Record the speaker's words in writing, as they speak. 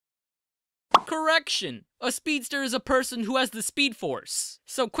Correction! A speedster is a person who has the speed force.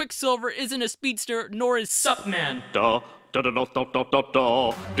 So Quicksilver isn't a speedster, nor is Supman.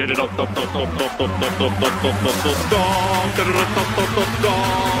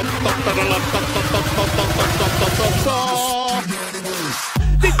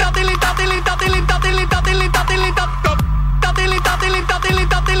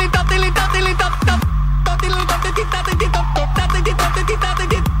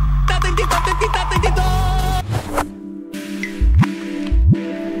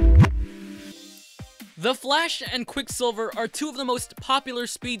 The Flash and Quicksilver are two of the most popular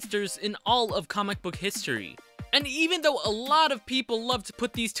speedsters in all of comic book history. And even though a lot of people love to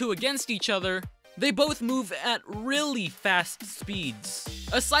put these two against each other, they both move at really fast speeds.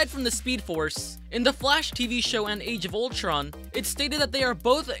 Aside from the Speed Force, in the Flash TV show and Age of Ultron, it's stated that they are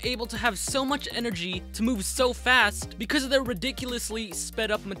both able to have so much energy to move so fast because of their ridiculously sped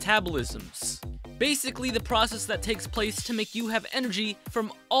up metabolisms. Basically the process that takes place to make you have energy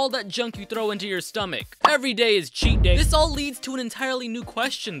from all that junk you throw into your stomach. Every day is cheat day. This all leads to an entirely new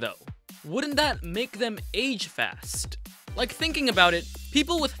question though. Wouldn't that make them age fast? Like, thinking about it,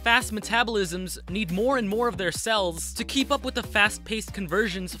 people with fast metabolisms need more and more of their cells to keep up with the fast-paced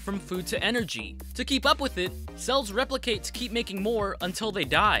conversions from food to energy. To keep up with it, cells replicate to keep making more until they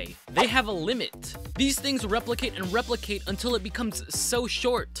die. They have a limit. These things replicate and replicate until it becomes so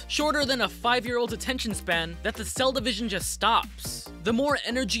short, shorter than a 5-year-old's attention span, that the cell division just stops. The more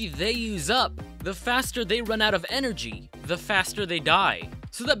energy they use up, the faster they run out of energy, the faster they die.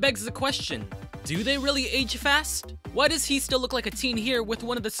 So that begs the question, do they really age fast? Why does he still look like a teen here with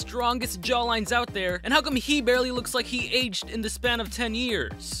one of the strongest jawlines out there, and how come he barely looks like he aged in the span of 10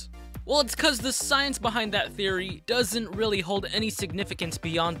 years? Well, it's cause the science behind that theory doesn't really hold any significance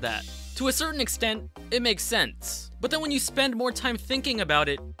beyond that. To a certain extent, it makes sense. But then when you spend more time thinking about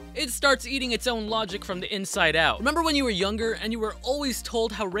it, it starts eating its own logic from the inside out. Remember when you were younger and you were always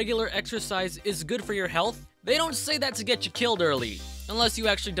told how regular exercise is good for your health? They don't say that to get you killed early. Unless you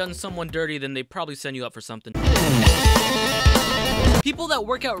actually done someone dirty, then they probably send you up for something. People that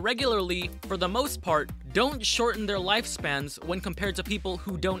work out regularly, for the most part, don't shorten their lifespans when compared to people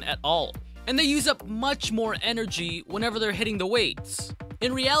who don't at all. And they use up much more energy whenever they're hitting the weights.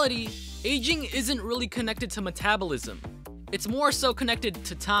 In reality, aging isn't really connected to metabolism. It's more so connected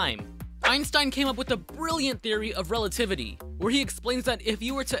to time. Einstein came up with a brilliant theory of relativity, where he explains that if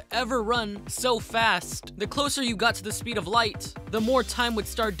you were to ever run so fast, the closer you got to the speed of light, the more time would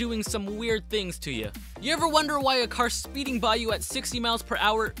start doing some weird things to you. You ever wonder why a car speeding by you at 60 miles per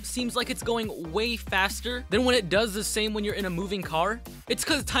hour seems like it's going way faster than when it does the same when you're in a moving car? It's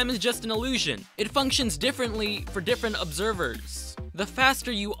because time is just an illusion. It functions differently for different observers. The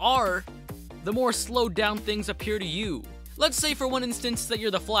faster you are, the more slowed down things appear to you. Let's say for one instance that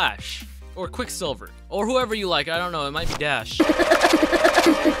you're the Flash, or Quicksilver, or whoever you like, I don't know, it might be Dash.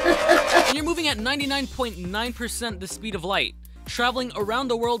 And you're moving at 99.9% the speed of light, traveling around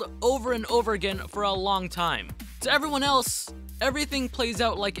the world over and over again for a long time. To everyone else, everything plays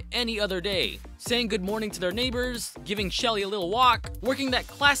out like any other day. Saying good morning to their neighbors, giving Shelly a little walk, working that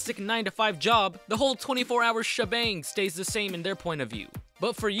classic 9-to-5 job, the whole 24-hour shebang stays the same in their point of view.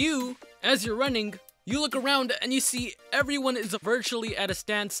 But for you, as you're running, you look around and you see everyone is virtually at a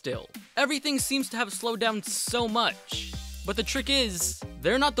standstill. Everything seems to have slowed down so much. But the trick is,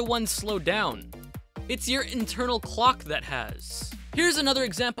 they're not the ones slowed down. It's your internal clock that has. Here's another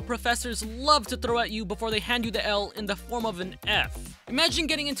example professors love to throw at you before they hand you the L in the form of an F. Imagine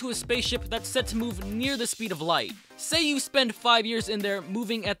getting into a spaceship that's set to move near the speed of light. Say you spend 5 years in there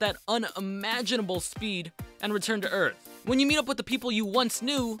moving at that unimaginable speed and return to Earth. When you meet up with the people you once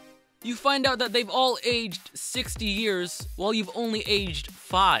knew, you find out that they've all aged 60 years while you've only aged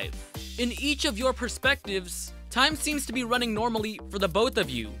 5. In each of your perspectives, time seems to be running normally for the both of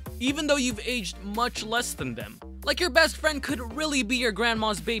you, even though you've aged much less than them. Like your best friend could really be your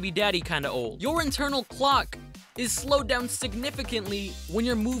grandma's baby daddy kinda old. Your internal clock is slowed down significantly when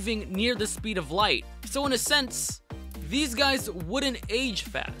you're moving near the speed of light. So in a sense, these guys wouldn't age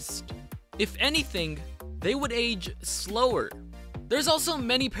fast. If anything, they would age slower. There's also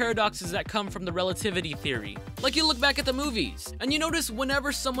many paradoxes that come from the relativity theory. Like you look back at the movies, and you notice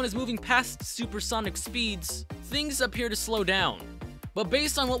whenever someone is moving past supersonic speeds, things appear to slow down. But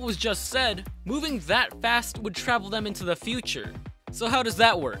based on what was just said, moving that fast would travel them into the future. So how does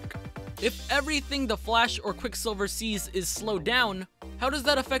that work? If everything the Flash or Quicksilver sees is slowed down, how does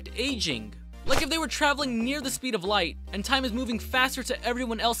that affect aging? Like if they were traveling near the speed of light, and time is moving faster to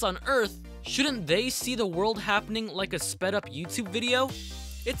everyone else on Earth, shouldn't they see the world happening like a sped up YouTube video?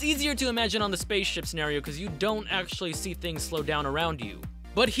 It's easier to imagine on the spaceship scenario because you don't actually see things slow down around you.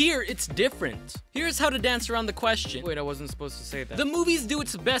 But here, it's different. Here's how to dance around the question. Wait, I wasn't supposed to say that. The movies do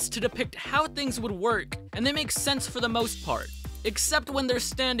its best to depict how things would work, and they make sense for the most part. Except when they're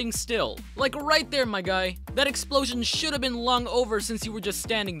standing still. Like right there, my guy. That explosion should have been long over since you were just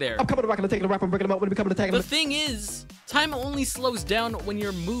standing there. I'm coming to rock and taking a rap, I'm breaking them out when we come to tag. The thing is, time only slows down when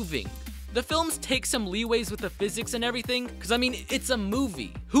you're moving. The films take some leeways with the physics and everything, because I mean, it's a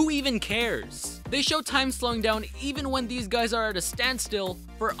movie. Who even cares? They show time slowing down even when these guys are at a standstill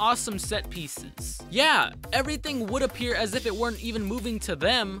for awesome set pieces. Yeah, everything would appear as if it weren't even moving to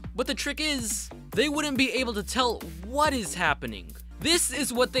them, but the trick is, they wouldn't be able to tell what is happening. This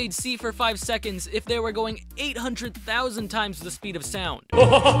is what they'd see for 5 seconds if they were going 800,000 times the speed of sound.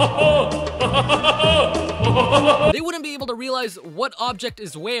 They wouldn't be able to realize what object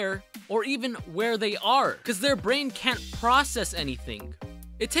is where, or even where they are, because their brain can't process anything.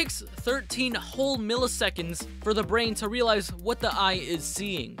 It takes 13 whole milliseconds for the brain to realize what the eye is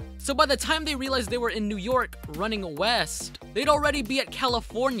seeing. So by the time they realized they were in New York running west, they'd already be at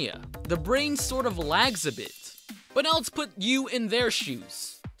California. The brain sort of lags a bit. But now let's put you in their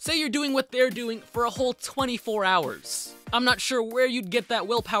shoes. Say you're doing what they're doing for a whole 24 hours. I'm not sure where you'd get that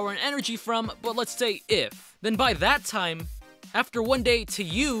willpower and energy from, but let's say if. Then by that time, after one day to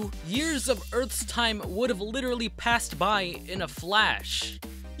you, years of Earth's time would have literally passed by in a flash.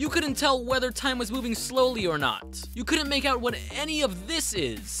 You couldn't tell whether time was moving slowly or not. You couldn't make out what any of this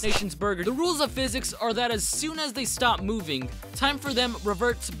is. Nation's Burger. The rules of physics are that as soon as they stop moving, time for them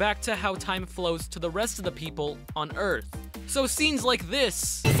reverts back to how time flows to the rest of the people on Earth. So scenes like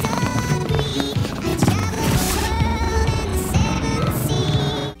this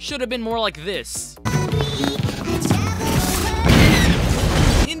should have been more like this.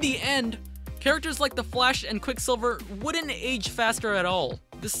 In the end, characters like the Flash and Quicksilver wouldn't age faster at all.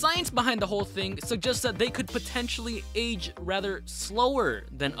 The science behind the whole thing suggests that they could potentially age rather slower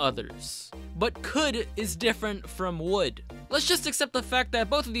than others. But could is different from would. Let's just accept the fact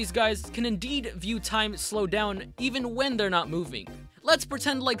that both of these guys can indeed view time slow down even when they're not moving. Let's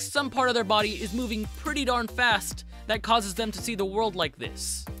pretend like some part of their body is moving pretty darn fast that causes them to see the world like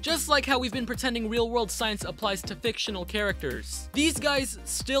this. Just like how we've been pretending real-world science applies to fictional characters. These guys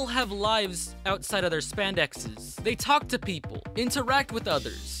still have lives outside of their spandexes. They talk to people, interact with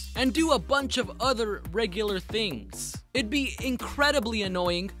others, and do a bunch of other regular things. It'd be incredibly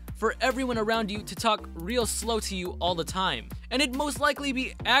annoying for everyone around you to talk real slow to you all the time. And it'd most likely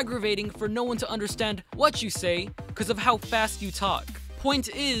be aggravating for no one to understand what you say because of how fast you talk. Point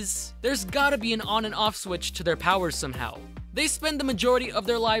is, there's gotta be an on and off switch to their powers somehow. They spend the majority of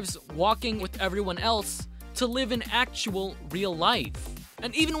their lives walking with everyone else to live in actual real life.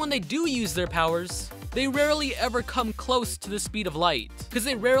 And even when they do use their powers, they rarely ever come close to the speed of light, because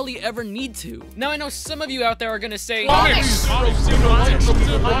they rarely ever need to. Now I know some of you out there are gonna say, 2 times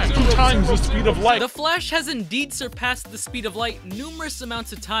the speed of light. The Flash has indeed surpassed the speed of light numerous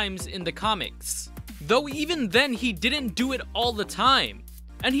amounts of times in the comics. Though even then he didn't do it all the time.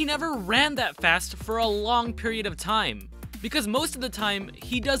 And he never ran that fast for a long period of time, because most of the time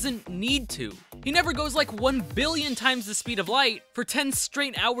he doesn't need to. He never goes like 1 billion times the speed of light for 10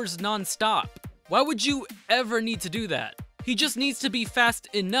 straight hours non-stop. Why would you ever need to do that? He just needs to be fast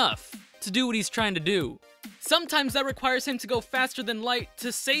enough to do what he's trying to do. Sometimes that requires him to go faster than light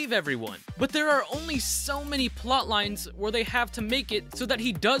to save everyone. But there are only so many plot lines where they have to make it so that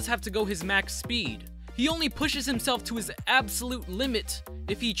he does have to go his max speed. He only pushes himself to his absolute limit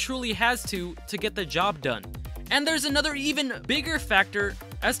if he truly has to get the job done. And there's another even bigger factor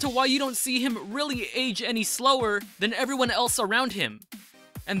as to why you don't see him really age any slower than everyone else around him.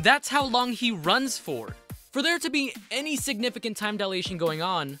 And that's how long he runs for. For there to be any significant time dilation going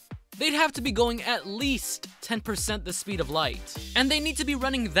on, they'd have to be going at least 10% the speed of light. And they need to be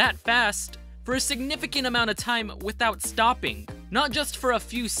running that fast for a significant amount of time without stopping. Not just for a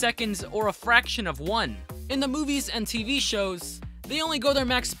few seconds or a fraction of one. In the movies and TV shows, they only go their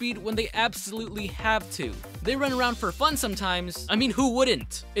max speed when they absolutely have to. They run around for fun sometimes. I mean, who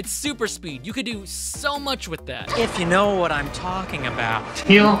wouldn't? It's super speed. You could do so much with that. If you know what I'm talking about.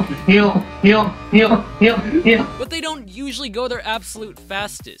 But they don't usually go their absolute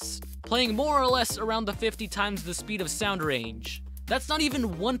fastest, playing more or less around the 50 times the speed of sound range. That's not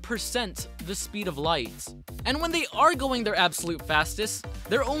even 1% the speed of light. And when they are going their absolute fastest,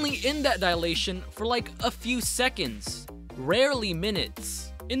 they're only in that dilation for like a few seconds, rarely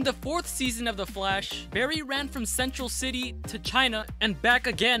minutes. In the 4th season of The Flash, Barry ran from Central City to China and back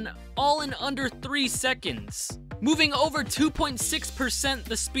again, all in under 3 seconds, moving over 2.6%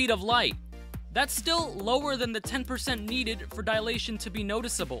 the speed of light. That's still lower than the 10% needed for dilation to be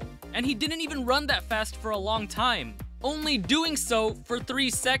noticeable. And he didn't even run that fast for a long time. only doing so for 3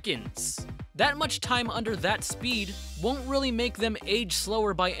 seconds. That much time under that speed won't really make them age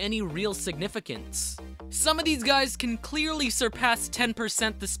slower by any real significance. Some of these guys can clearly surpass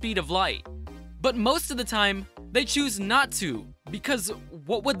 10% the speed of light, but most of the time, they choose not to, because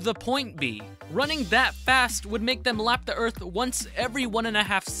what would the point be? Running that fast would make them lap the Earth once every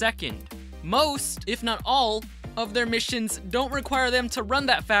 1.5 seconds. Most, if not all, of their missions don't require them to run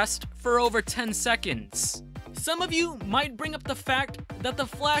that fast for over 10 seconds. Some of you might bring up the fact that the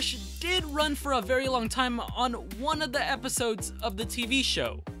Flash did run for a very long time on one of the episodes of the TV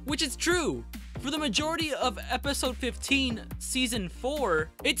show, which is true. For the majority of episode 15, season 4,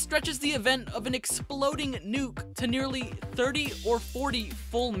 it stretches the event of an exploding nuke to nearly 30 or 40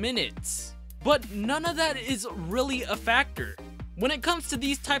 full minutes. But none of that is really a factor. When it comes to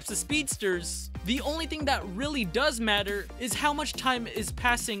these types of speedsters, the only thing that really does matter is how much time is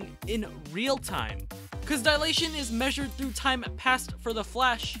passing in real time. Because dilation is measured through time passed for the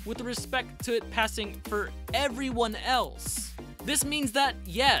Flash with respect to it passing for everyone else. This means that,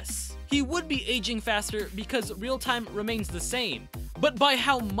 yes, he would be aging faster because real time remains the same, but by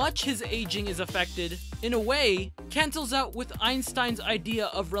how much his aging is affected, in a way, cancels out with Einstein's idea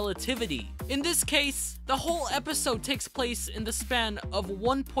of relativity. In this case, the whole episode takes place in the span of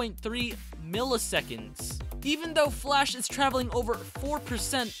 1.3 milliseconds. Even though Flash is traveling over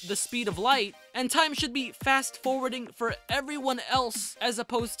 4% the speed of light, and time should be fast forwarding for everyone else as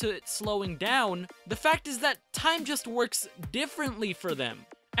opposed to it slowing down, the fact is that time just works differently for them.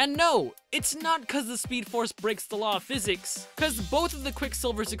 And no, it's not because the Speed Force breaks the law of physics, because both of the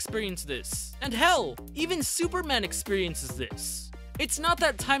Quicksilvers experience this. And hell, even Superman experiences this. It's not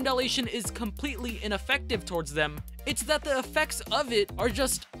that time dilation is completely ineffective towards them, it's that the effects of it are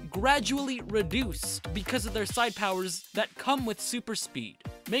just gradually reduced because of their side powers that come with super speed,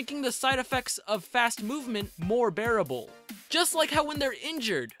 making the side effects of fast movement more bearable. Just like how when they're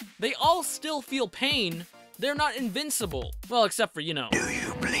injured, they all still feel pain, they're not invincible. Well, except for, you know. Do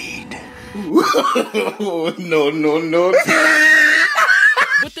you bleed? No.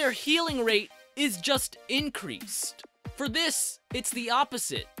 But their healing rate is just increased. For this, it's the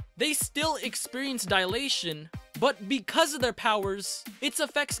opposite. They still experience dilation, but because of their powers, its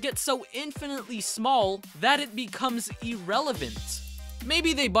effects get so infinitely small that it becomes irrelevant.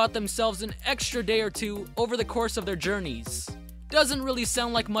 Maybe they bought themselves an extra day or two over the course of their journeys. Doesn't really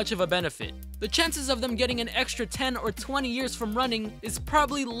sound like much of a benefit. The chances of them getting an extra 10 or 20 years from running is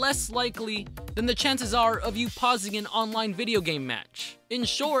probably less likely than the chances are of you pausing an online video game match. In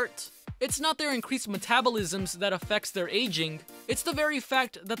short, it's not their increased metabolisms that affects their aging, it's the very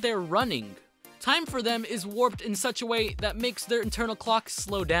fact that they're running. Time for them is warped in such a way that makes their internal clock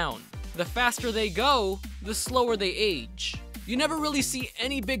slow down. The faster they go, the slower they age. You never really see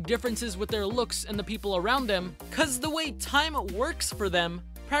any big differences with their looks and the people around them, cause the way time works for them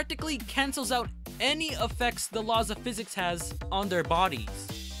practically cancels out any effects the laws of physics has on their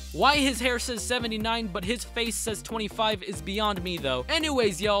bodies. Why his hair says 79 but his face says 25 is beyond me though.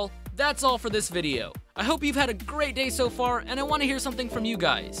 Anyways y'all, that's all for this video. I hope you've had a great day so far, and I want to hear something from you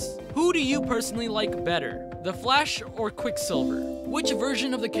guys. Who do you personally like better, the Flash or Quicksilver? Which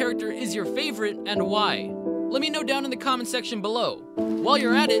version of the character is your favorite and why? Let me know down in the comment section below. While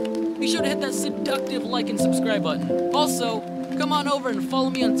you're at it, be sure to hit that seductive like and subscribe button. Also, come on over and follow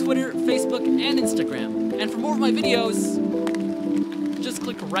me on Twitter, Facebook, and Instagram. And for more of my videos, just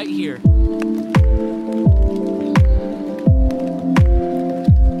click right here.